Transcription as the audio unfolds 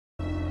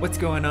What's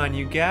going on,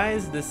 you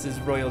guys? This is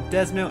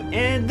RoyalDezmo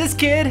and this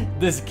kid,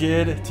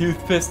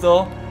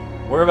 Toothpistol.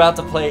 We're about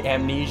to play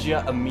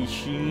Amnesia, a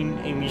machine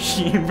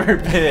for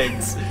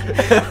pigs.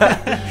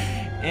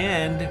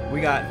 and we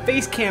got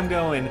Facecam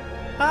going.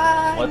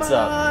 Hi, What's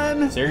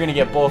Mom. up? So you're gonna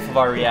get both of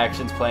our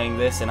reactions playing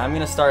this, and I'm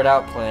gonna start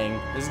out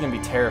playing. This is gonna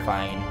be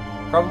terrifying.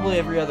 Probably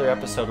every other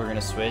episode we're gonna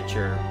switch,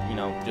 or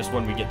just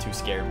when we get too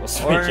scared, we'll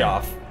switch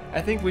off.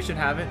 I think we should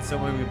have it so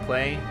when we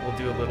play, we'll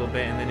do a little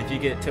bit, and then if you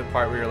get to a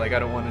part where you're like, I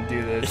don't want to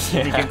do this,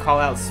 you can call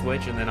out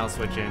switch, and then I'll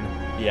switch in.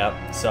 Yep.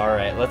 So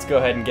alright, let's go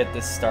ahead and get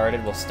this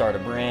started. We'll start a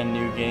brand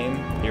new game.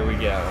 Here we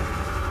go.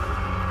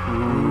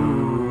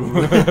 Ooh.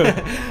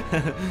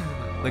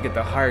 Look at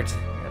the heart.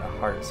 We got a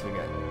heart, so we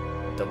got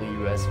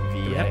WSV.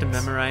 Do we have to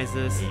memorize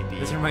this? AB.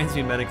 This reminds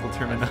me of medical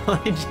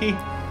terminology.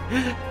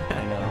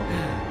 I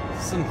know.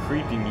 Some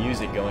creepy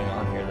music going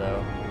on here,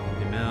 though.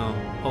 I know.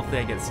 Hopefully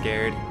I get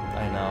scared.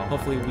 I know.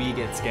 Hopefully we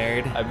get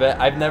scared. I bet.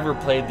 I've never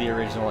played the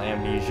original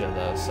Amnesia,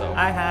 though, so.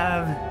 I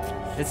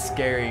have. It's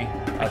scary.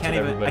 I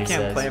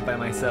can't play it by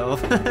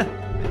myself. Okay,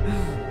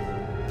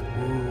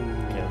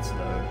 let's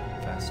load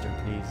faster,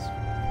 please.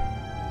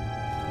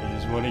 I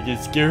just want to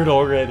get scared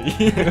already.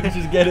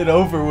 Just get it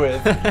over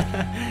with.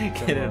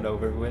 Get it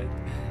over with.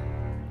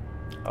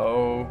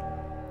 Oh.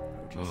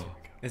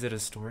 Is it a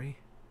story?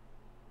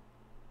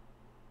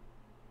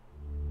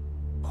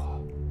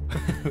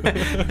 What's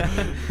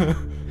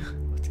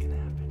gonna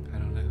happen? I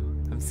don't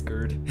know. I'm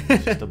scared.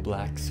 It's just a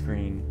black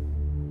screen.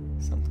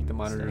 Something. The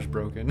monitor's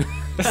broken.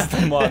 Is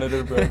the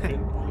monitor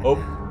broken? Oh.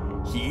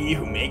 He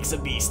who makes a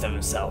beast of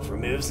himself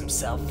removes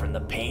himself from the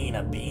pain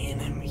of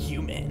being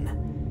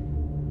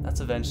human.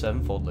 That's Avenged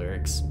Sevenfold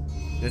lyrics.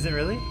 Is it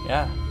really?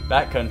 Yeah,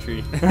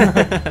 Backcountry.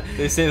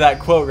 They say that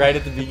quote right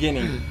at the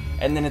beginning,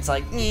 and then it's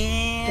like,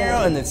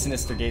 and then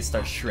Sinister Gaze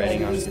starts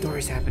shredding on the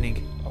story's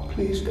happening.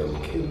 Please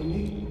don't kill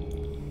me.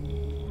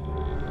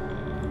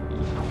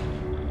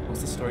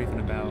 What's the story even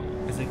about?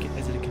 Is it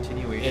a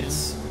continuation?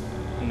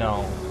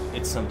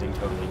 It's something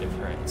totally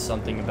different. It's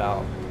something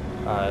about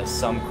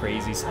some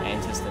crazy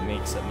scientist that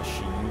makes a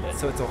machine that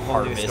so it's a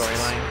whole new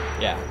storyline?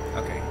 Yeah.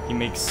 Okay. He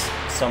makes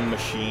some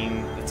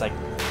machine that's like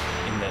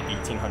in the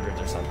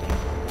 1800s or something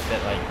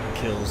that like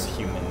kills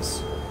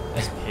humans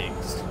as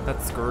pigs.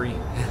 That's scary.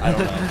 I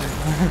don't know.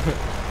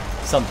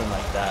 Something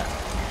like that.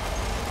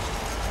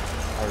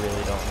 I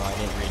really don't know. I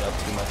didn't read up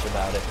too much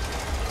about it.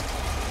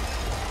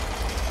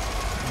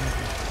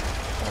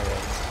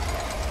 Alright.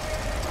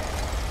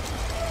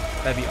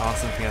 That'd be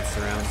awesome if we had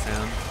surround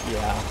sound.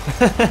 Yeah.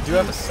 I do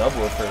have a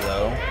subwoofer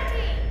though.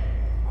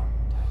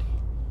 Daddy.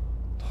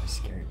 It's always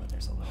scary when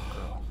there's a little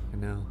girl. I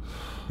know.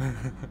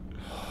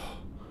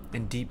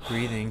 And deep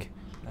breathing.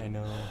 I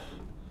know.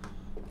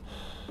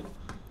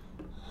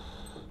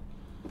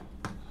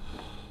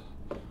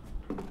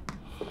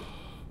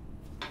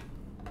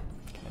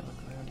 Can I look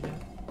around yet?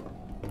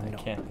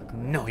 I can't look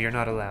around. No, you're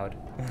not allowed.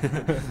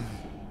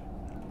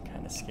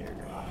 Kinda scared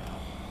right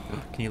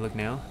now. Can you look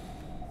now?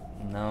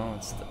 No,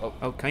 it's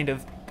oh, kind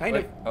of.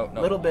 Oh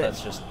no, little bit.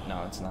 That's just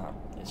no, it's not.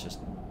 It's just.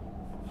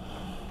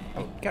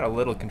 Oh, got a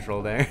little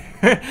control there.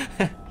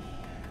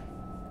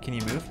 Can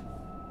you move?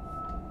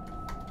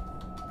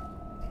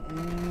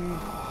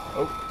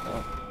 Oh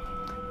no.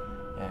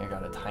 Yeah, I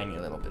got a tiny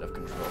little bit of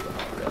control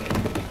already.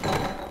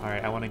 All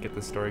right, I want to get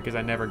the story because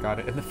I never got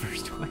it in the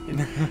first one.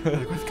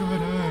 Like, what's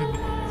going on?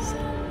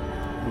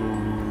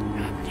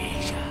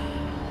 Amnesia.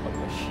 A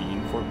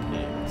machine for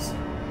pigs.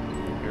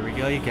 Here we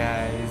go, you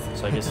guys.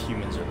 So I guess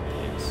humans are the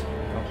pigs.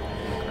 Oh,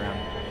 look around.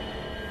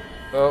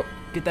 Oh,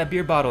 get that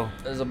beer bottle.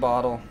 there's a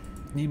bottle.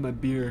 Need my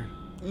beer.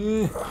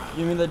 Give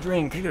me the I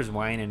drink. think there's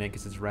wine in it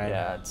because it's red.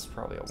 Yeah, it's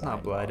probably a wine. It's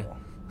not blood.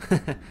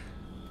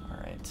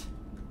 Alright.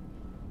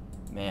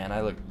 Man,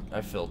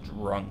 I feel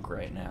drunk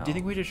right now. Do you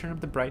think we should turn up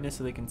the brightness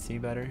so they can see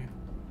better?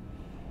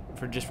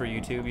 Just for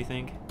YouTube, you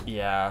think?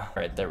 Yeah.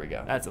 Alright, there we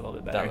go. That's a little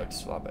bit better. That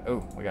looks a lot better.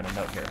 Oh, we got a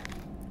note here.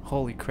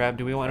 Holy crap,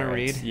 do we want to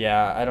read?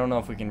 Yeah, I don't know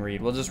if we can read.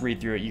 We'll just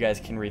read through it. You guys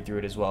can read through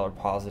it as well, or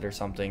pause it or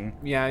something.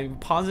 Yeah,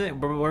 pause it,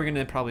 but we're going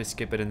to probably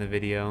skip it in the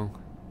video.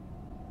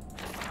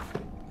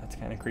 That's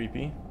kind of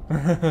creepy.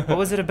 What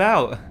was it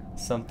about?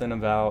 Something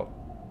about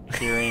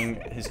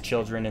hearing his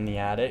children in the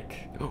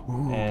attic.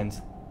 Ooh.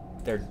 And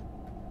they're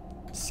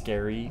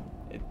scary.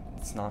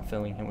 It's not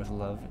filling him with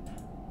love.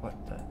 What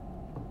the?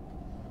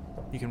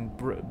 You can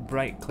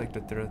right click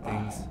to throw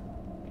things.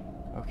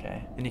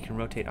 Okay. And you can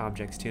rotate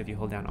objects too if you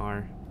hold down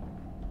R.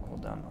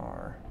 Hold down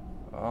R.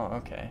 Oh,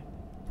 okay.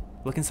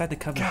 Look inside the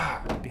cupboard.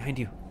 God. Behind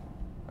you.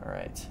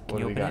 Alright. Can What you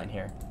do we open got it? in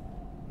here?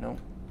 Nope.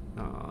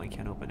 Oh, I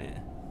can't open it.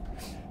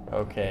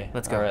 Okay.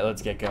 Let's go. Alright,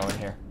 let's get going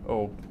here.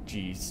 Oh,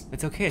 jeez.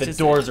 It's okay. It's The just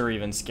doors are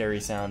even scary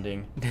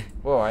sounding.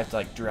 Whoa, I have to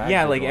like drag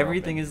yeah, the like door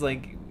everything open. is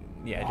like,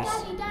 yeah,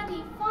 just.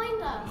 Daddy,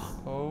 find us.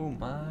 Oh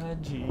my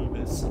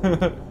jeebus.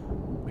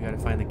 We gotta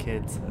find the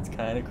kids. That's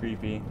kind of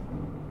creepy.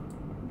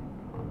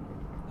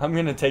 I'm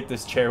gonna take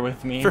this chair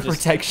with me. For just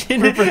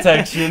protection. For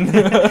protection.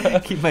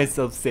 Keep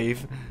myself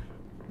safe.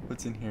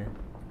 What's in here?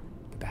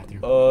 The bathroom.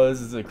 Oh, this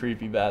is a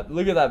creepy bat.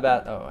 Look at that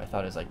bat. Oh, I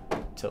thought it was like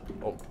tilt.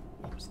 Oh.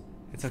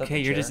 It's Is that okay.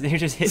 the You're chair?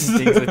 just hitting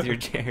things with your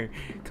chair.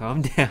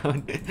 Calm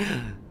down.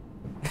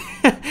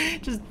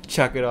 Just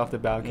chuck it off the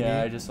balcony.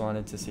 Yeah, I just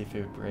wanted to see if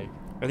it would break.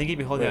 I think if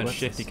you hold Wait, down what's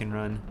shift, this? you can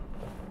run.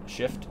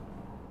 Shift?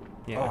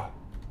 Yeah. Oh.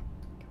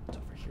 What's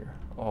over here?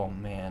 Oh,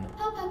 man.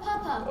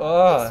 Papa,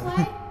 Ugh. this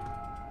way.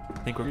 I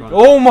think we're going.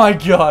 Oh my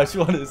gosh,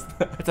 what is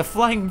that? It's a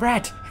flying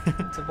rat.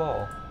 It's a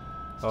ball.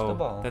 It's just a Oh,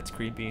 ball. that's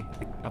creepy.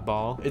 A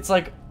ball. It's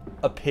like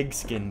a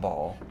pigskin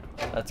ball.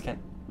 That's kind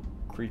of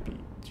creepy.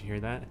 Did you hear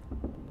that?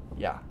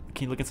 Yeah.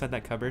 Can you look inside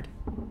that cupboard?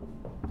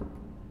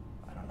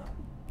 I don't know.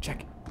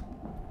 Check.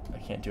 I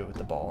can't do it with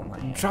the ball in my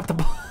hand. Drop the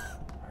ball.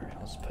 Alright,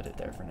 I'll just put it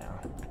there for now.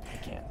 I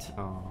can't.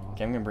 Oh.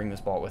 Okay, I'm gonna bring this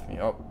ball with me.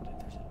 Oh,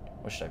 there's it.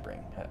 What should I bring?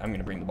 I'm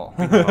gonna bring the ball.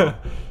 Bring the ball.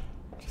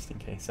 Just in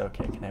case.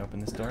 Okay, can I open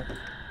this door?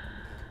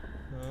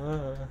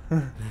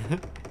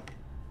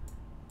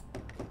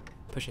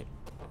 Push it.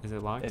 Is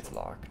it locked? It's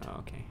locked. Oh,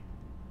 okay.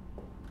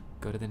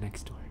 Go to the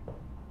next door.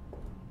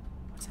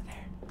 What's in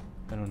there?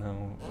 I don't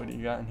know. What do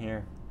you got in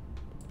here?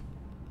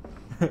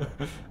 If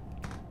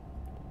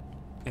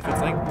it's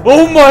like.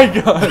 Oh my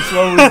gosh,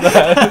 what was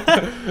that?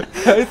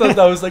 I thought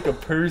that was like a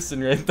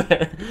person right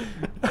there.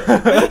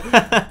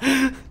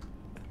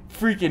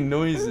 Freaking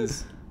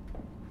noises.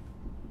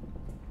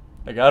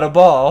 I got a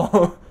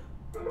ball.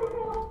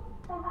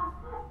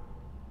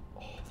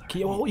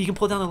 You can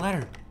pull down the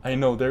ladder. I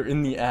know, they're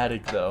in the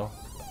attic though.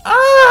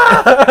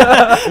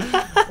 Ah!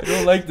 I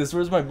don't like this.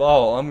 Where's my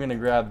ball? I'm gonna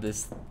grab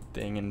this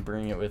thing and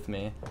bring it with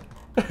me.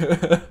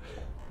 There's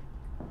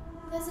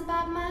a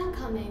bad man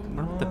coming.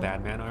 We're not the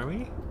bad man, are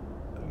we?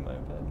 Am I a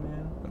bad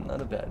man? I'm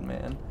not a bad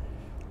man.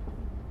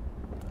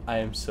 I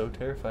am so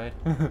terrified.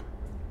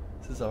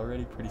 This is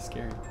already pretty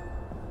scary.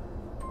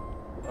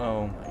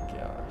 Oh my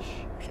gosh.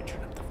 We should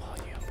turn up the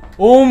volume.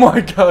 Oh my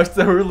gosh,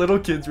 there were little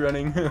kids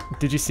running.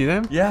 Did you see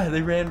them? Yeah,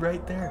 they ran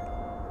right there.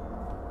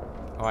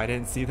 Oh, I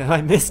didn't see them.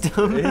 I missed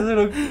them.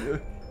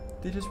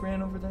 They just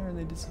ran over there and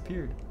they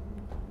disappeared.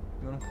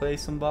 You wanna play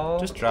some ball?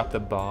 Just drop the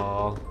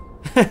ball.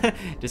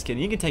 Just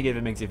kidding. You can take it if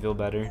it makes you feel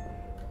better.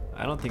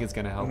 I don't think it's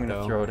gonna help I'm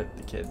gonna though. throw it at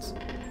the kids.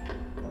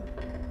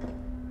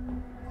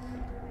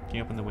 Can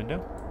you open the window?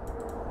 No.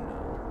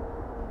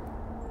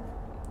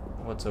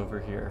 What's over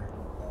here?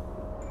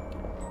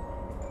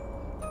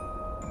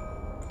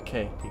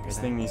 Okay, Do you hear this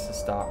that? thing needs to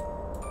stop.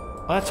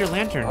 Oh, that's your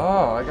lantern.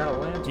 Oh, I got a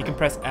lantern. You can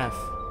press F.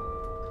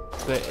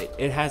 But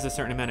it has a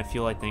certain amount of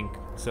fuel, I think.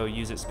 So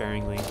use it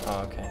sparingly.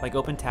 Oh, okay. Like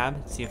open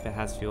tab, see if it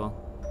has fuel.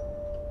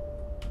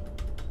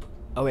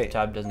 Oh wait.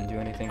 Tab doesn't do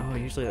anything. Oh,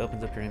 usually it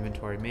opens up your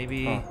inventory.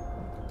 Maybe. Huh.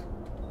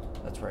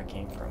 That's where I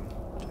came from.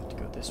 Do I have to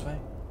go this way?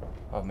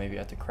 Oh, maybe I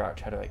have to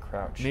crouch. How do I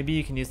crouch? Maybe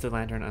you can use the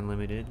lantern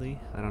unlimitedly.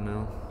 I don't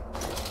know.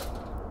 It's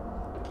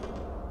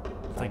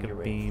like Find a your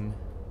way. beam.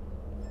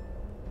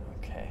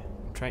 Okay.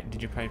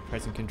 Did you try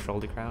pressing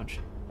control to crouch?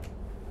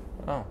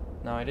 Oh,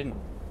 no, I didn't.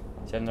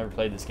 See, I've never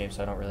played this game,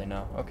 so I don't really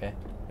know. Okay.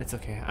 It's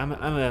okay. I'm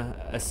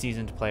a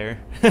seasoned player.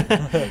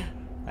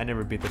 I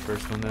never beat the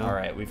first one though. All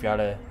right, we've got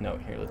a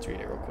note here. Let's read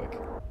it real quick.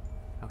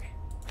 Okay.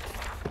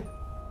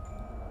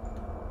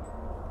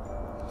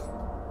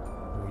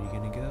 Where are you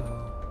gonna go?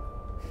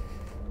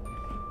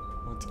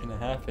 What's gonna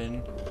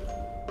happen?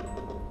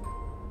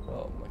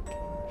 Oh my gosh.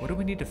 What do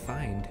we need to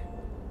find?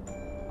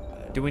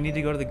 Do we need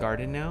to go to the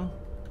garden now?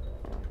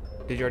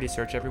 Did you already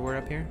search everywhere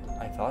up here?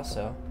 I thought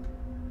so.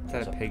 Is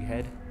that a pig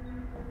head?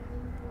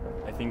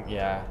 I think,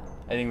 yeah.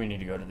 I think we need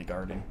to go to the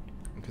garden.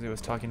 Because it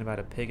was talking about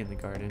a pig in the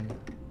garden.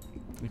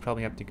 We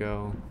probably have to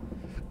go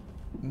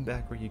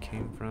back where you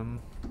came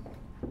from.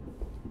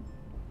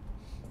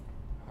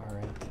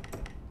 Alright.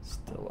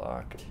 Still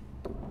locked.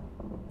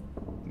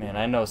 Man,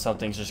 I know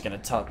something's just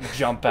gonna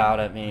jump out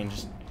at me and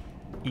just...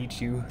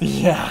 Eat you.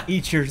 Yeah.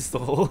 Eat your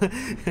soul. Good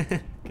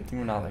thing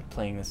we're not like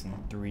playing this in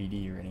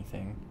 3D or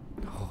anything.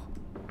 Oh.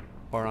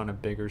 Or on a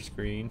bigger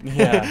screen.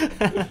 Yeah.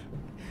 I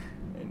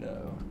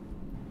know.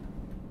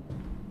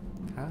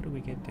 How do we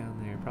get down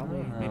there?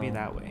 Probably maybe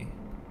that way.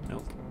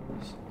 Nope.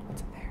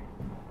 What's in there?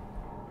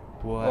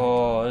 What?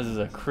 Oh, this is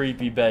a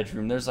creepy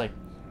bedroom. There's like...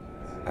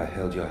 I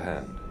held your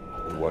hand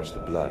and watched the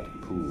blood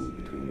pool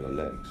between your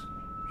legs.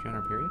 She on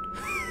her period?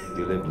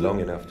 You lived long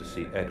enough to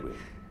see Edwin,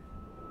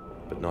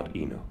 but not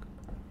Enoch.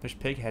 There's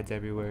pig heads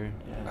everywhere.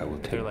 I will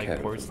take They're care like of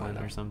you, porcelain my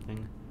or love.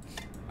 something.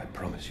 I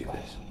promise you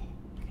this.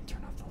 You can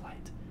turn off the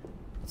light.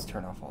 Let's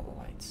turn off all the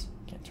lights.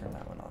 Can't turn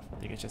that one off. I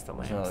think it's just the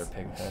There's lamps. another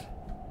pig head.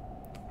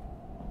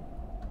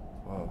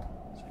 Whoa,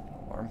 there's like an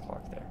alarm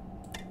clock there.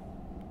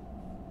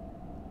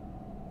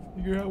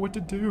 Figure out what to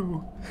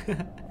do. What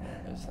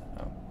is that?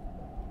 Oh.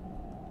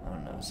 I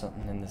don't know,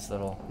 something in this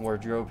little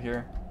wardrobe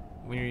here.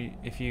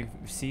 If you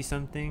see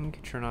something,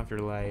 turn off your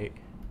light,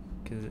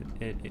 because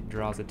it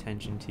draws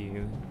attention to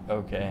you.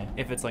 Okay.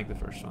 If it's like the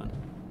first one.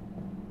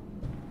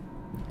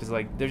 Because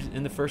like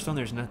in the first one,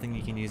 there's nothing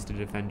you can use to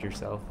defend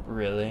yourself.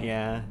 Really?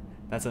 Yeah,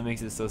 that's what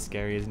makes it so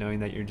scary, is knowing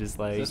that you're just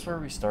like. Is this where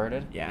we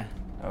started? Yeah.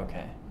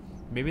 Okay.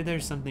 Maybe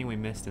there's something we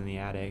missed in the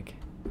attic.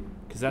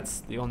 Because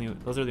those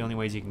are the only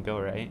ways you can go,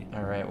 right?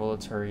 Alright, well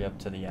let's hurry up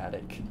to the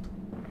attic.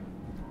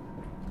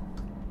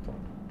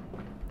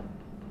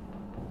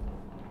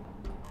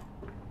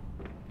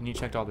 And you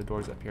checked all the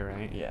doors up here,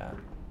 right? Yeah.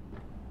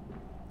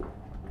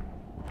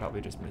 Probably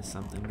just missed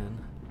something then.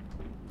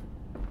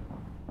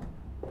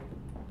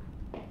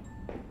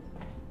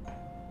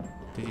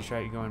 Did you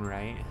try going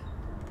right?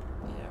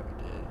 Yeah,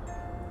 we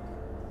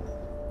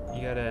did.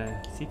 You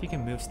gotta see if you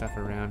can move stuff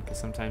around, because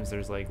sometimes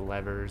there's like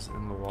levers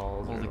in the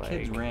walls. Well, or the like...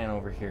 kids ran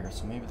over here,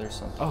 so maybe there's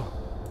something. Oh,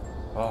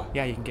 Oh.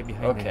 yeah, you can get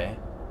behind Okay. there.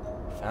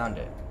 Found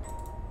it.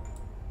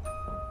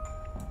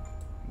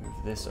 Move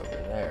this over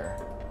there.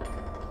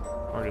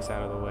 Or just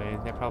out of the way.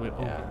 They're probably.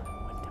 Oh, Yeah.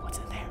 what's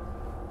in there?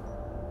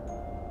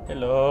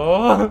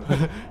 Hello?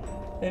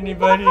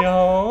 Anybody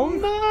home?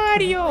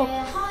 Mario!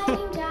 We're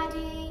hiding,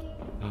 Daddy.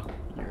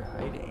 You're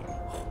hiding.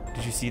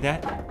 Did you see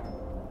that?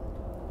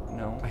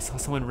 No. I saw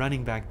someone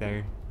running back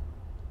there.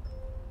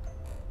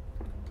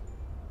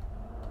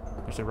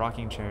 There's a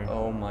rocking chair.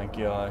 Oh my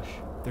gosh.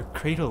 They're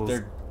cradles.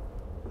 They're.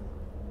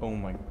 Oh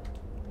my. Out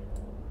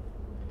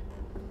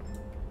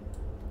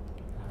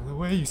of the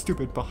way, you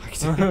stupid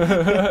box.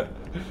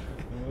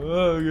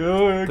 Oh,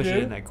 go Push it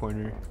okay. in that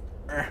corner.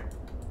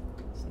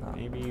 It's not.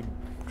 Maybe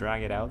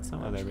drag it out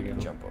some. Oh, there we go.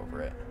 Jump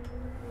over it.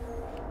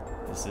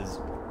 This is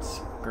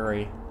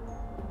scurry.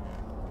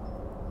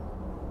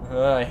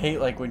 I hate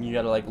like when you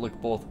gotta like look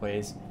both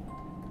ways.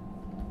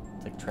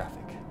 It's like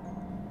traffic.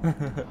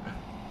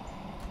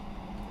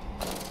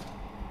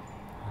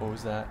 What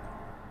was that?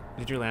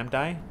 Did your lamp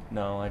die?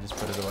 No, I just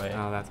put it away.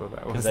 Oh, that's what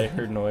that was. Because I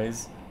heard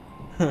noise.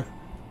 You're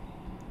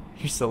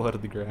so low to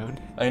the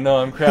ground. I know,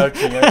 I'm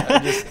crouching.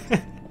 I'm just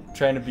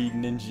trying to be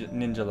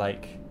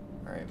ninja-like.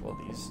 Alright, well,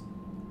 these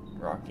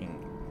rocking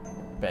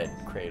bed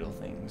cradle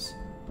things.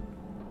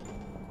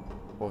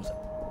 What was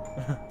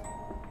that?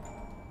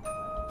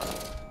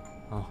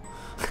 Oh.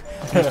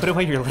 You put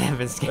away your lamp,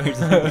 it scares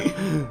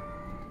me.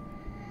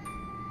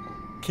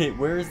 Okay,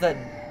 where is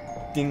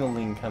that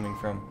ding-a-ling coming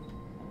from?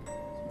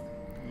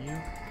 You?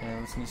 Can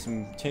I listen to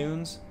some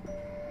tunes?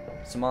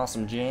 Some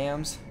awesome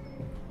jams?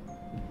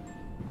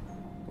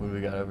 What do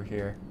we got over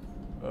here?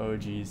 Oh,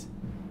 jeez.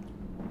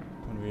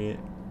 What do we...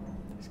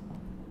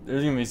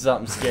 There's gonna be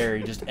something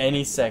scary just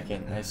any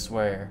second, I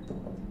swear.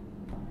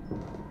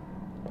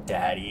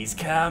 Daddy's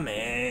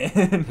coming!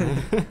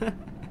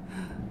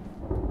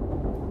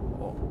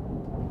 Oh.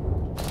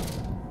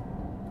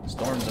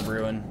 Storms are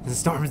brewing. The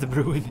storm's a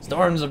brewing.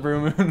 Storms are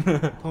brewing.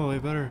 Oh, I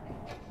better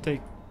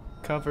take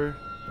cover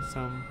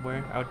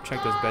somewhere. I would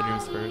check those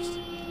bedrooms first.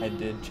 I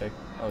did check.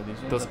 Oh, these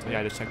ones? Those, up here? yeah,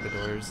 I just check the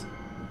doors.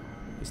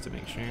 Just to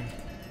make sure.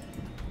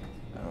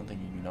 I don't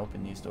think you can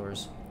open these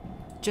doors.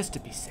 Just to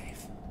be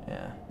safe.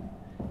 Yeah.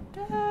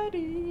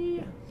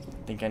 Daddy!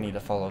 I think I need to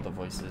follow the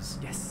voices.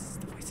 Yes,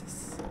 the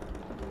voices.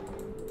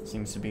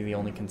 Seems to be the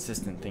only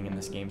consistent thing in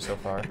this game so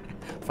far.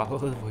 Follow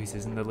the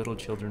voices and the little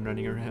children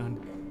running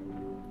around.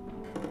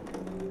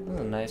 This is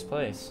a nice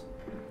place.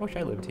 I wish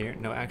I lived here.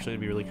 No, actually,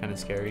 it'd be really kind of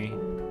scary.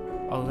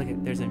 Oh, look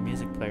at, there's a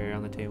music player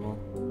on the table.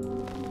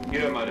 You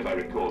don't mind if I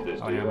record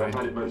this, Oh, do yeah, you? I right.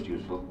 find it most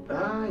useful.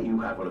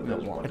 You have one of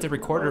those ones. It's a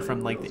recorder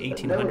from like the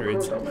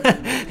 1800s.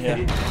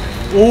 Yeah.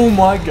 Oh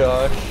my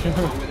gosh. With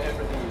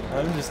everything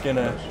I'm just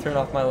gonna turn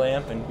off my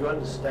lamp and You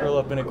understand? curl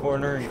up in a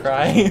corner and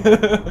cry.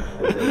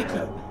 They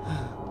have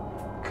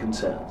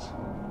concerns.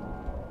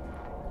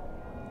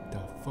 The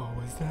fuck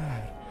was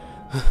that?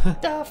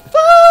 The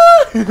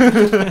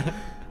fuck?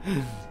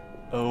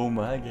 Oh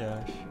my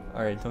gosh.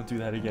 Alright, don't do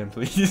that again,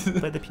 please.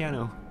 Play the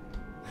piano.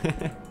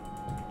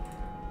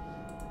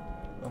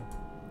 Oh,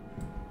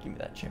 give me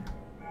that chair.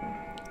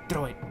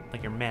 Throw it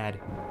like you're mad.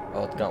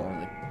 Oh, it's got one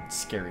of the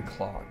scary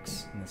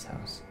clocks in this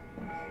house.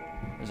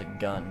 There's a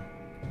gun.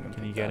 I'm gonna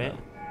Can you pick get that it?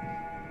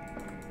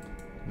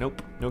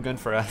 Nope, no gun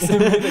for us. Give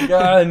me the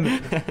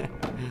gun!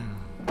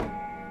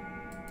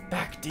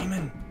 Back,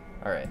 demon!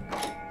 Alright.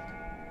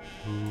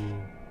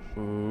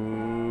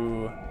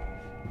 Ooh.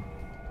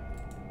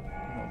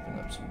 Open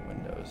up some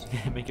windows.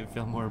 Make it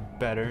feel more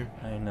better.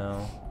 I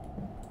know.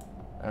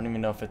 I don't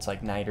even know if it's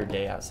like night or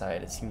day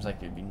outside. It seems like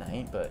it'd be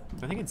night, but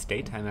I think it's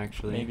daytime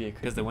actually. Maybe it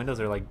could because the be. windows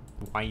are like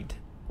white.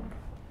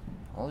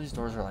 all these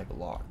doors are like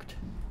locked.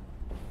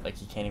 Like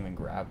you can't even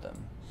grab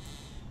them.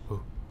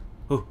 Ooh.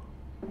 Ooh.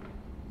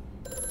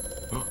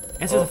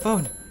 Answer the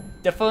phone.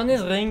 The phone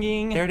is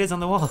ringing. There it is on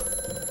the wall.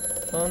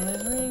 Phone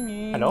is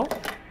ringing. Hello?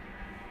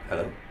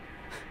 Hello?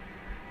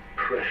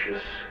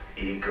 Precious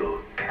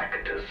eagle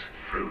cactus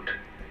fruit.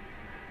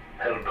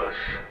 Help us.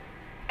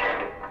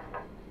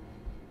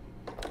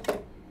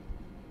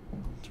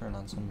 Turn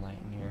on some light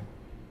in here.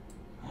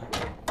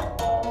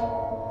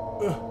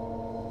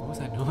 What was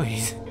that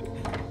noise?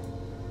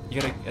 You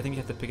gotta. I think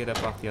you have to pick it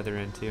up off the other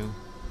end too.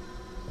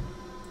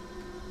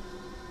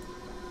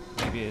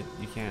 Maybe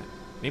you can't.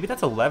 Maybe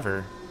that's a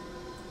lever.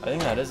 I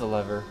think that is a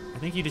lever. I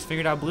think you just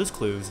figured out Blue's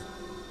Clues.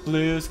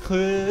 Blues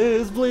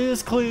Clues,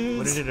 Blues Clues.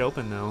 What did it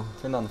open though?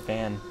 Turned on the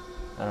fan.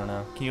 I don't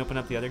know. Can you open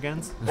up the other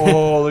guns?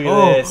 Oh, look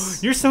at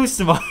this. You're so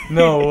smart.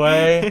 No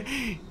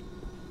way.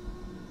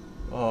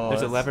 Oh,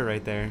 There's a it's- lever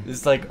right there.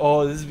 It's like,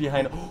 oh, this is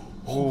behind.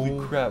 Holy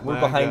Oh crap. We're my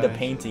behind a gosh.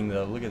 painting,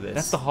 though. Look at this.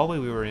 That's the hallway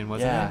we were in,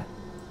 wasn't Yeah. it?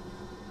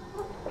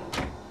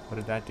 What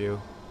did that do?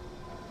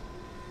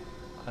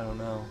 I don't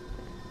know.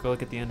 Go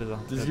look at the end of the.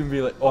 This is gonna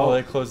be like, oh,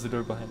 they closed the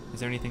door behind.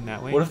 Is there anything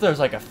that way? What if there's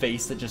like a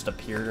face that just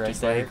appeared right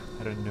Just there? like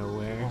out of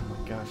nowhere. Oh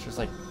my gosh, there's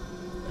like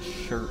a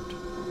shirt.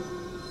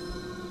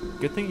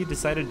 Good thing you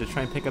decided to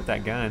try and pick up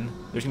that gun.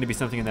 There's gonna be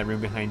something in that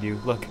room behind you.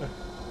 Look.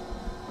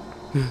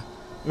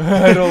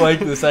 I don't like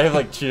this. I have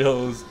like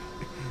chills.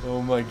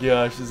 Oh my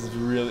gosh, this is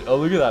really. Oh,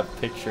 look at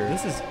that picture.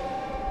 This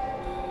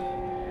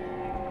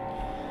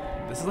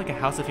is like a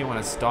house if you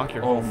want to stalk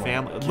your Oh whole my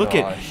family. Look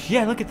at gosh.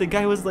 look at the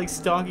guy was like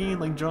stalking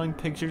and like drawing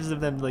pictures of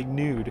them like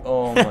nude.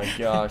 Oh my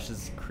gosh,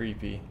 this is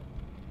creepy.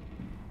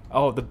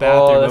 Oh, the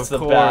bathroom. Oh, that's of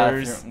the course.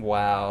 bathroom.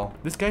 Wow.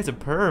 This guy's a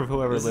perv.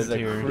 Whoever This is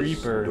lived a here.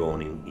 creeper.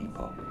 Dawning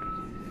epoch.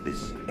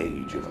 This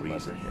age of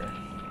reason. Here.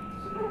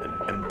 An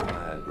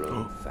empire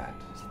grown fat.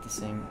 Is it the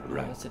same? Oh,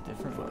 Right. that's a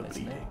different For one, the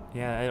isn't it? bleeding.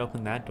 Yeah, I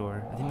opened that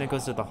door. I think that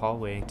goes to the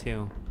hallway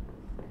too.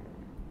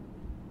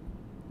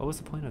 What was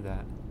the point of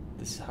that?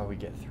 This is how we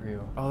get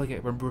through. Oh, look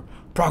at we're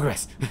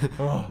progress.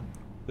 Oh,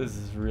 this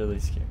is really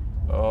scary.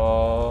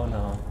 Oh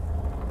no.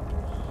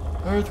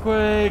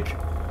 Earthquake!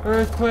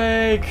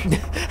 Earthquake!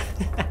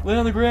 Lay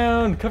on the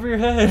ground! Cover your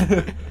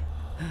head!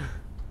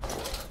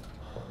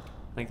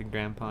 Like the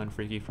grandpa on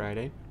Freaky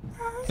Friday.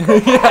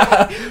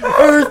 Yeah!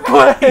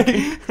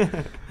 Earthquake!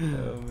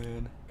 Oh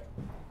man.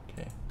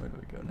 Okay, where do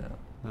we go now?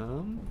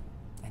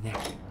 And there.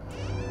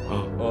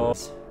 Oh.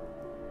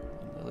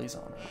 Lily's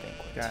on a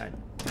banquet. God,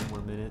 10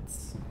 more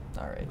minutes.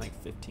 Alright. Like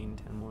 15,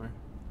 10 more.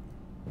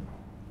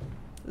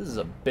 This is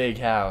a big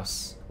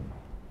house.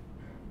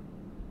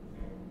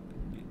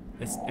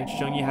 It's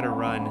showing you how to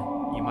run.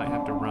 You might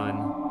have to run.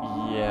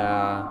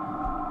 Yeah.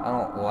 I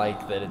don't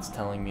like that it's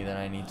telling me that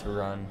I need to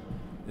run.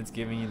 It's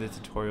giving you the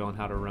tutorial on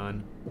how to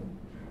run.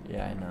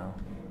 Yeah, I know.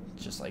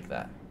 Just like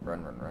that.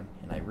 Run, run, run.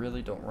 And I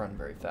really don't run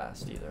very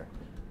fast either.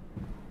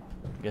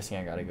 I'm guessing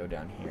I gotta go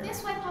down here.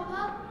 This way,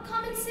 Papa.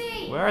 Come and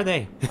see. Where are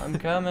they? I'm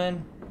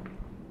coming.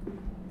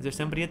 Is there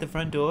somebody at the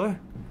front door?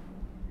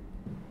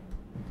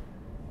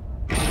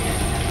 Oh,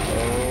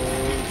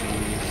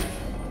 jeez.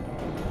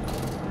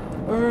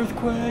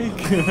 Earthquake!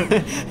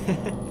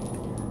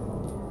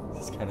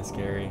 This is kind of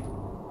scary.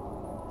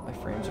 My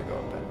frames are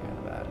going back kind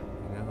of bad.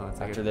 No, it's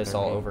like After a this,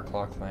 I'll 30.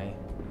 overclock my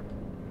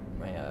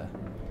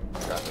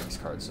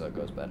graphics card so it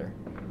goes better.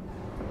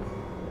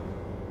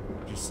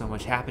 There's so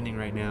much happening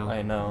right now.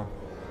 I know.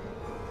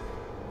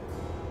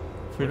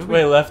 Where Which do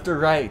way, we- left or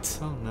right?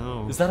 Oh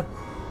no. Is that a...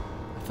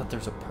 I thought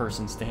there's a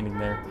person standing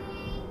there.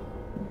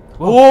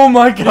 Whoa. Oh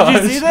my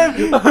gosh! Did you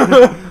see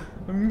them?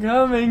 I'm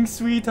coming,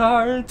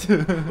 sweetheart.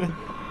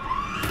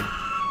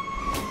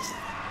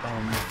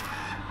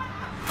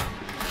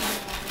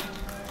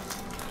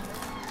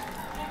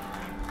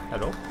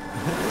 Hello?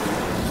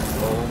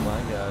 Oh my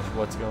gosh,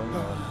 what's going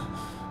on?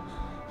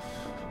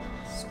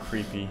 It's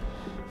creepy.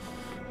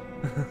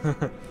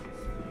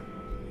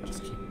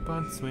 Just keep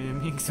on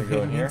swimming, we go in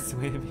swimming, here?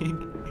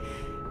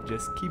 swimming.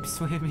 Just keep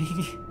swimming.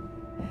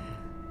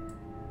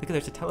 Look,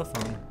 there's a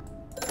telephone.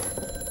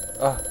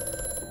 Ah,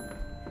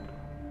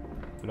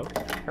 Hello?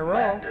 hello.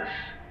 Landis,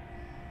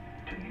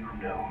 do you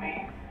know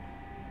me?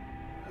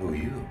 Who are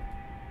you?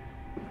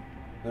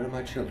 Where are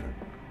my children?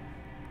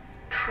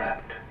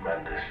 Trapped,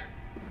 Landis.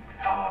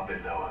 Far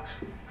below us.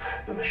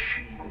 The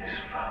machine is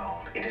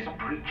fouled. It is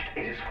breached.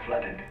 It is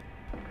flooded.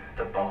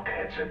 The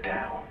bulkheads are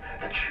down.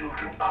 The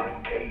children are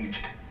engaged.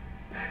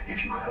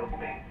 If you help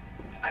me,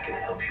 I can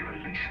help you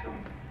release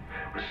them.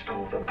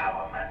 Restore the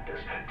power,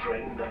 Mandus.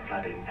 Drain the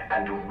flooding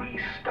and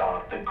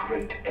restart the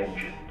great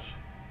engines.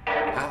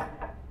 How?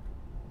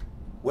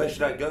 Where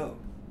should I go?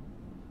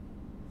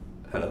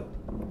 Hello?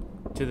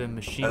 To the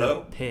machine Hello?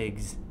 of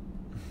pigs.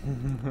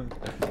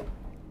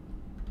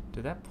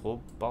 Did that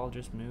pool ball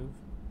just move?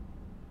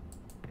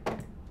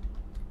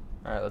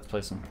 Alright, let's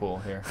play some pool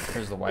here.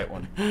 Here's the white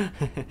one.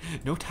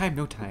 No time,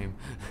 no time.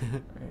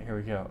 Alright, here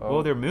we go.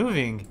 Oh, they're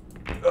moving.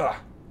 Ugh.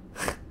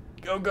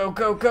 Go, go,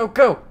 go, go,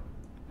 go!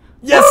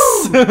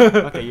 Yes!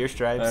 Okay, your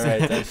stripes.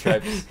 Alright, those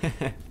stripes.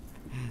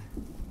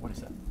 What is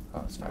that?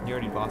 Oh, it's fire. You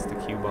already lost the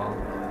cue ball.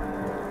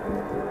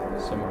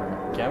 Somewhere.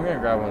 Okay, I'm gonna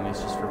grab one of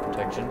these just for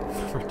protection.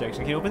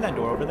 Protection. Can you open that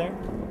door over there?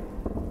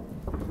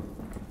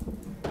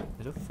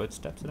 Is there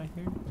footsteps that I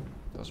hear?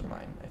 Those are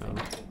mine, I think.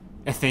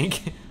 I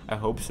think. I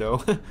hope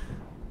so. Yeah,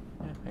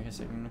 I guess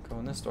I can go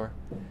in this door.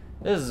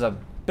 This is a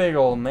big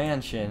old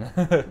mansion.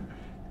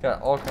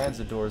 Got all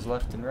kinds of doors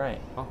left and right.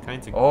 All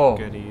kinds of Oh.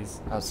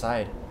 goodies.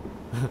 Outside.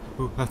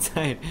 Ooh,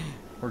 outside.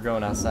 We're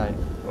going outside.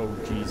 Oh,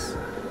 jeez.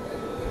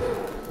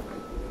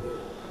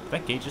 Did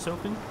that gate just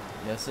open?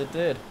 Yes, it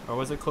did. Or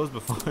was it closed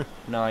before?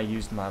 No, I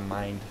used my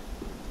mind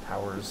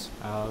powers.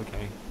 Oh,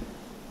 okay.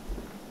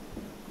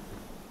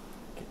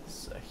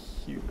 It's a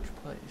huge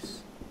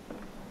place.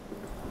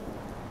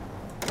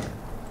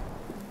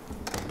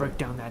 Break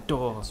down that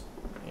door.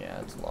 Yeah,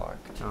 it's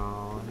locked.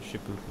 Oh,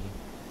 Shibuki.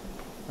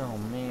 Oh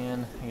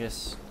man, I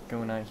guess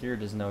going out here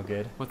does no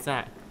good. What's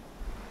that?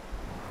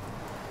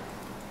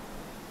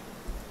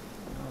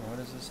 Oh, what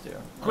does this do?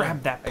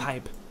 Grab that I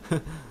pipe.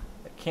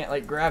 can't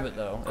like grab it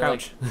though. Or,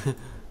 Crouch.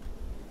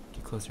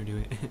 Get closer to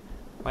it.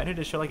 Why did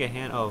it show like a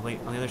hand? Oh, wait,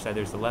 on the other side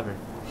there's the lever.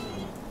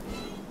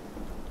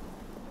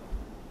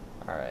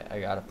 Alright, I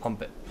gotta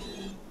pump it.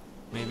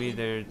 Maybe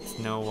there's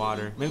no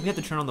water. Maybe we have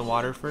to turn on the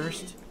water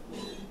first,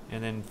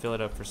 and then fill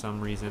it up for some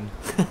reason.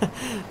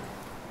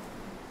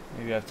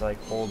 Maybe I have to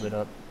like hold it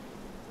up.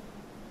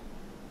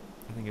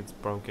 I think it's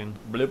broken.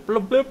 Blip,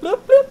 blip, blip,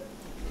 blip, blip.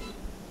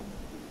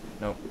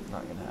 Nope,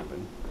 not gonna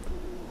happen.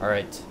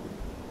 Alright.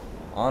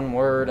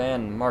 Onward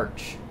and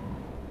march.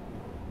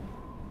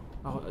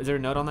 Oh, is there a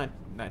note on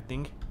that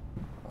thing?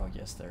 Oh,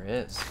 yes, there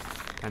is.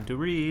 Time to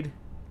read.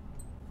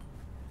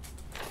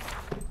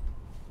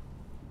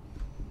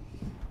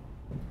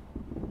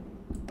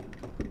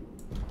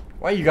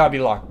 Why you gotta be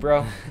locked,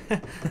 bro?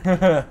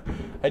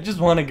 I just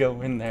want to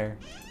go in there.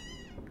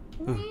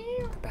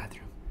 Ooh, the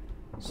bathroom.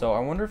 So I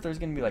wonder if there's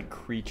gonna be like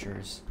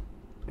creatures.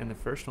 And the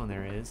first one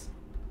there is.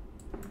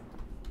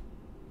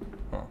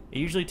 Huh. It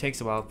usually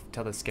takes a while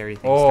till the scary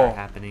things Oh. start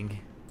happening.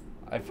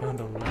 I found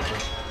a lever.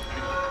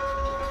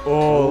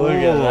 Oh, look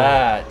at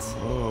that.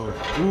 Oh.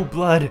 Ooh,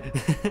 blood.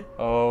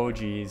 Oh,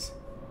 jeez.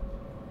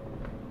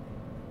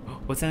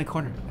 What's in the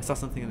corner? I saw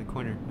something in the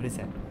corner. What is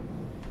that?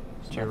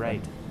 To your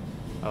right.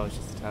 Oh, it's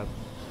just a tub.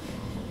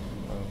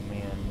 Oh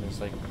man,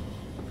 there's like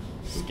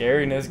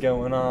scariness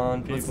going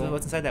on, people.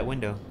 What's inside that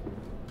window?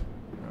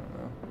 I don't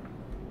know.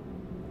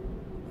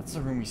 That's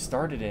the room we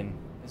started in,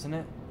 isn't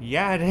it?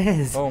 Yeah, it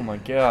is. Oh my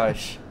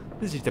gosh.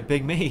 This is just a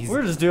big maze.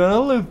 We're just doing a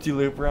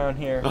loop-de-loop around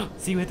here.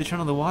 See, we had to turn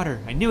on the water.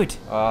 I knew it.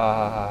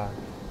 Ah.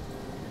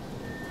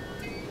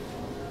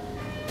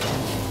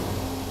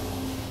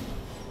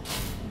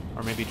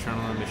 Or maybe turn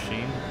on the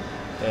machine.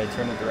 Did I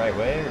turn it the right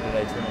way, or did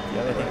I turn it the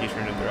other I think way? you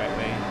turned it the right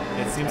way.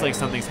 It seems like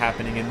something's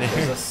happening in There's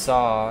there. a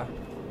saw.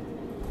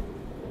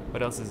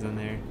 What else is in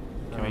there?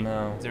 I don't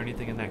know. Is there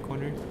anything in that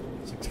corner?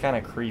 It's kind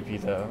of creepy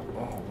though.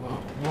 Oh,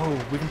 whoa. Whoa,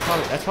 we can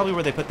probably. That's probably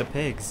where they put the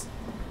pigs.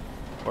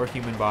 Or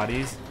human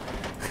bodies.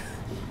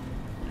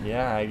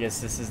 Yeah, I guess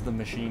this is the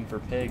machine for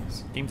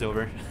pigs. Game's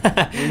over.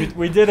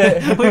 We did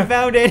it. We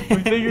found it. We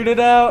figured it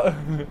out.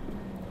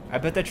 I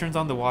bet that turns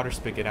on the water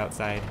spigot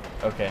outside.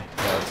 Okay,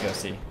 yeah, let's go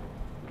see.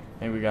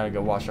 Maybe we gotta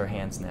go wash our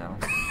hands now.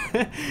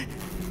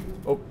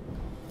 Oh,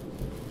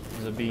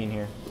 there's a bee in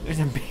here. There's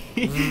a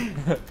bee.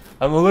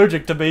 I'm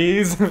allergic to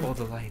bees. All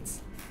the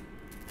lights.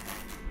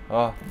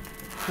 Oh.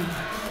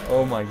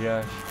 Oh my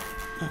gosh.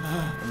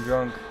 I'm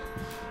drunk.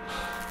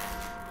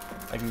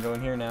 I can go in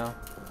here now.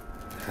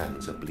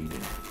 Hands are bleeding,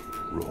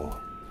 raw.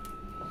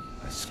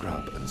 I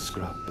scrub and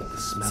scrub, but the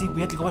smell. See, we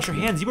had to go will wash our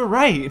not hands. You were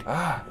right.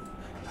 Ah.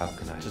 How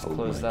can I Just hold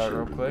close my that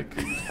real children quick.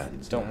 with these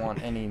hands Don't now?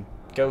 want any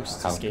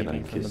ghosts How can I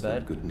escaping from the kiss them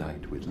bed. good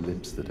night with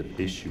lips that have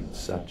issued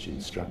such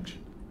instruction?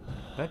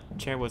 That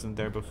chair wasn't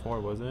there before,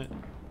 was it? I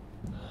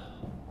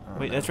don't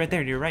Wait, know. that's right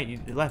there. You're right. You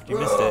left. You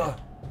missed it.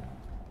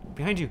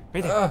 Behind you.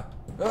 Right there.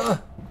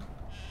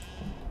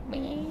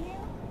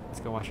 Let's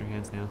go wash our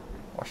hands now.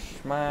 Wash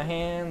my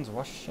hands,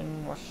 wash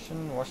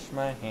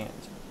my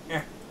hands.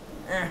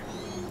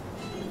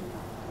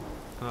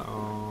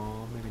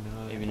 Uh-oh. Maybe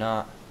not. Maybe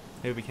not.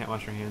 Maybe we can't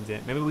wash our hands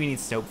yet. Maybe we need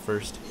soap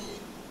first.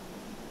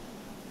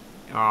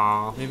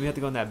 Aw. Maybe we have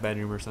to go in that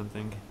bedroom or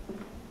something.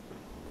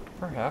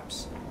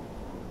 Perhaps.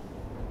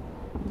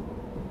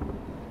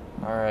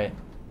 Alright,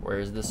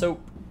 where's the soap?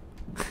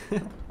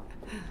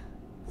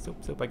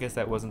 Soap. I guess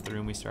that wasn't the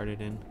room we started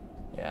in.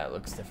 Yeah, it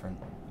looks different.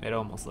 It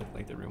almost looked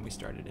like the room we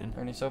started in.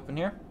 Any soap in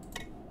here?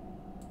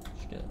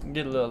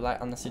 Get a little light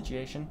on the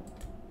situation.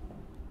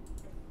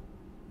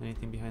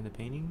 Anything behind the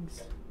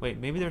paintings? Wait,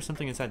 maybe there's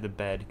something inside the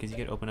bed, because you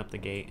could open up the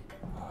gate.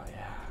 Oh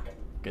yeah,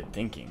 good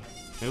thinking.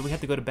 Maybe we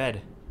have to go to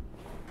bed.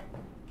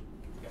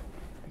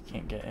 I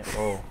can't get it.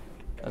 Oh,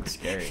 that's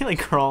scary. You like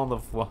crawl on the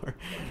floor.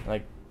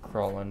 Like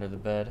crawl under the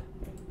bed.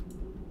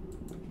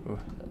 Ooh,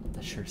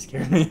 that sure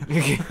scared me.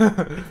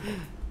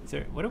 Is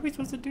there, what are we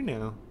supposed to do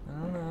now? I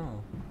don't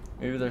know.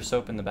 Maybe there's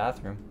soap in the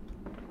bathroom.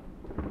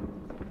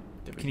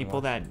 Can you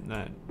pull that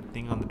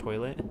thing on the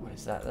toilet? What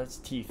is that? That's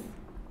teeth.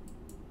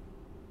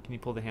 Can you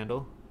pull the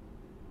handle?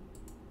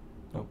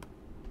 Nope.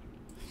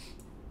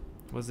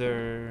 Was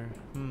there...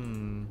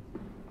 Maybe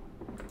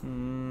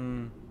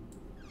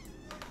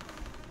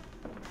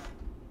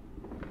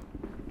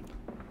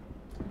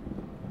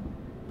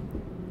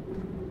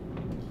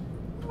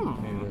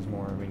there's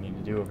more we need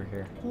to do over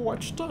here.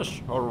 What's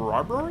this? A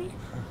robbery?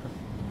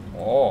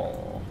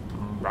 Oh.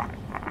 Bang.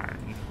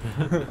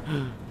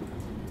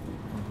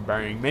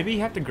 Bang. Maybe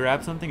you have to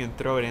grab something and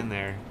throw it in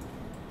there.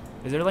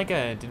 Is there like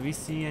a... Did we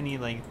see any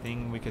like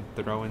thing we could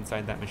throw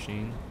inside that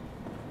machine?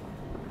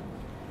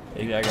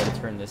 Maybe I gotta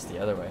turn this the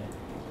other way.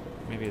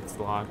 Maybe it's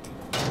locked.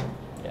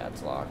 Yeah,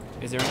 it's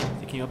locked. Is there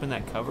any... Can you open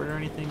that cupboard or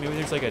anything? Maybe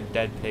there's like a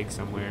dead pig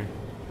somewhere.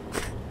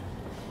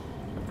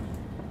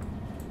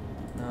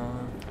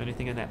 No.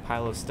 Anything in that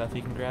pile of stuff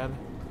you can grab?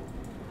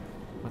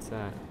 What's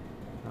that?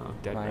 Oh,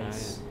 dead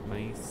Mice.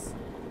 mice.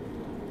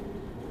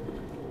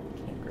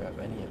 Can't grab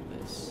any of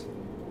this.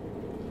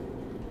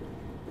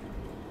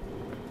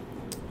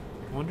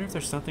 I wonder if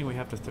there's something we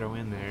have to throw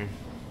in there.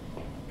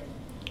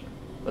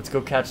 Let's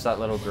go catch that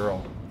little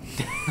girl.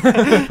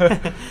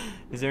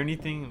 Is there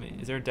anything...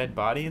 Is there a dead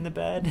body in the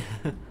bed?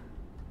 I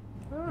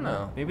don't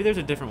know. Maybe there's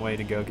a different way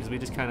to go, because we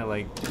just kind of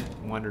like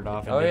wandered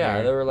off. Oh into yeah,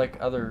 here. there were like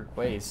other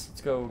ways.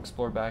 Let's go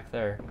explore back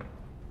there.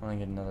 I want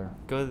to get another.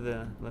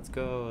 Let's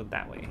go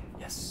that way.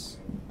 Yes.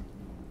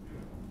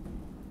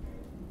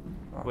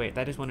 Oh. Wait,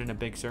 that just went in a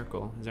big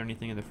circle. Is there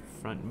anything in the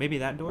front? Maybe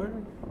that door?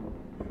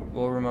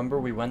 Well, remember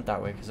we went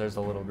that way because there's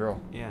a little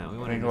girl. Yeah, we Can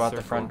went we in go a out the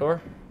circle. front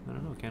door? I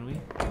don't know. Can we?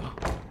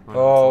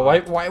 Oh,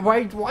 it's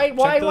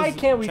why locked.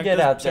 can't we get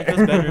out there? Check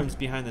those bedrooms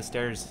behind the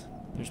stairs.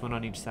 There's one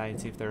on each side.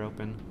 See if they're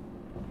open.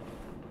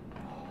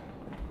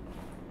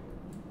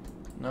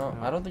 No,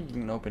 I don't think you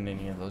can open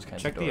any of those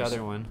kinds Check of doors. the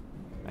other one.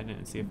 I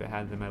didn't see if it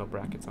had the metal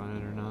brackets on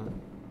it or not.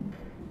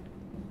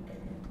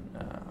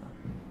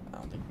 I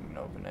don't think you can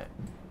open it.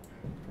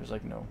 There's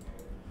like no.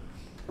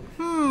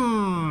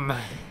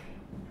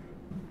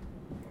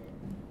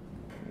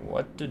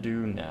 What to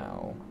do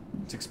now?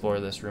 Let's explore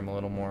this room a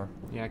little more.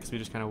 Yeah, because we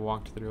just kind of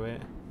walked through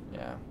it.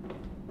 Yeah.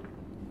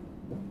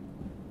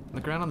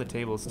 Look around on the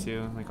tables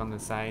too, like on the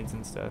sides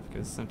and stuff,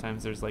 because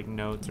sometimes there's like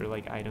notes or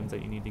like items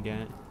that you need to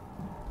get.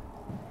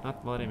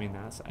 Not, well, I didn't mean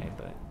that side,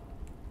 but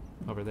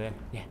over there.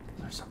 Yeah.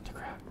 There's something to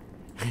grab.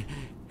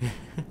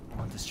 I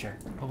want this chair.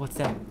 Oh, what's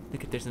that?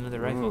 Look, there's another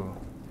rifle. Ooh.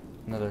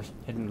 Another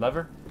hidden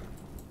lever?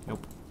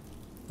 Nope.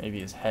 Maybe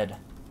his head.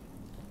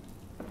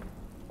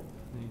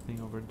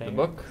 Anything over there? The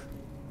book?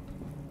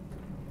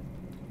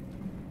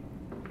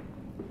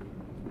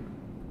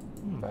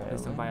 Play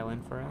some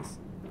violin for us.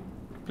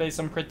 Play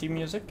some pretty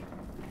music.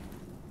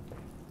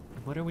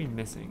 What are we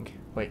missing?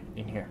 Wait,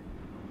 in here.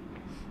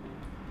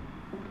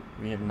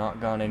 We have not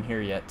gone in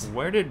here yet.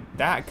 Where did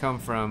that come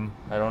from?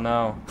 I don't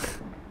know.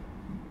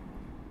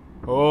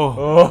 Oh.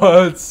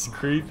 Oh, it's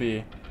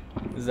creepy.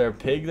 Is there a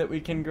pig that we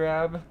can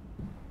grab?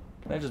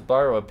 Can I just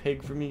borrow a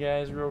pig from you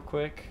guys real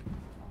quick?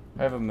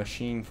 I have a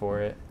machine for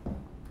it.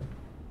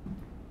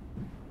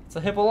 It's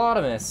a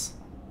hippopotamus.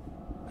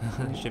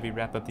 Should we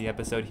wrap up the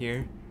episode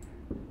here?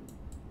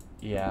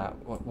 Yeah.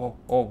 Whoa.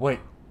 Oh, wait.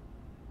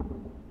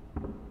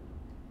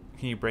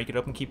 Can you break it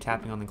open? Keep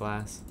tapping on the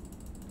glass.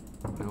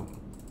 No.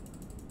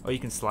 Oh, you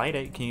can slide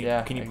it. Can you?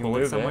 Yeah, Can you I can pull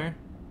move it it. somewhere?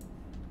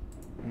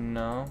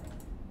 No.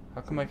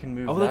 How come I can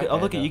move Oh, that look! Oh,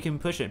 guy, look! though? You can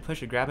push it.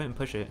 Push it. Grab it and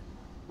push it.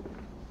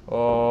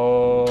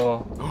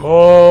 Oh.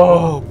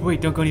 Oh!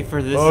 Wait! Don't go any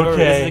further. This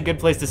is a good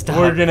place to stop.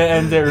 We're gonna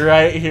end it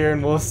right here,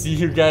 and we'll see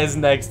you guys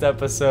next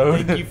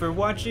episode. Thank you for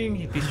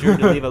watching. Be sure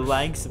to leave a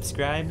like,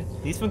 subscribe,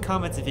 leave some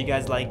comments if you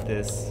guys like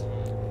this.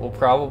 We'll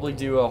probably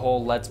do a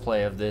whole let's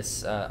play of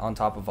this on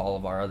top of all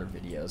of our other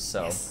videos.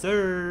 So, Yes,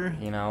 sir.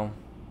 you know,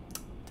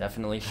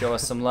 definitely show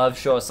us some love,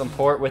 show us some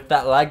support with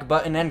that like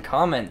button and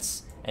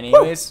comments.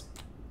 Anyways,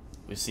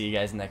 we'll see you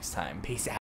guys next time. Peace out.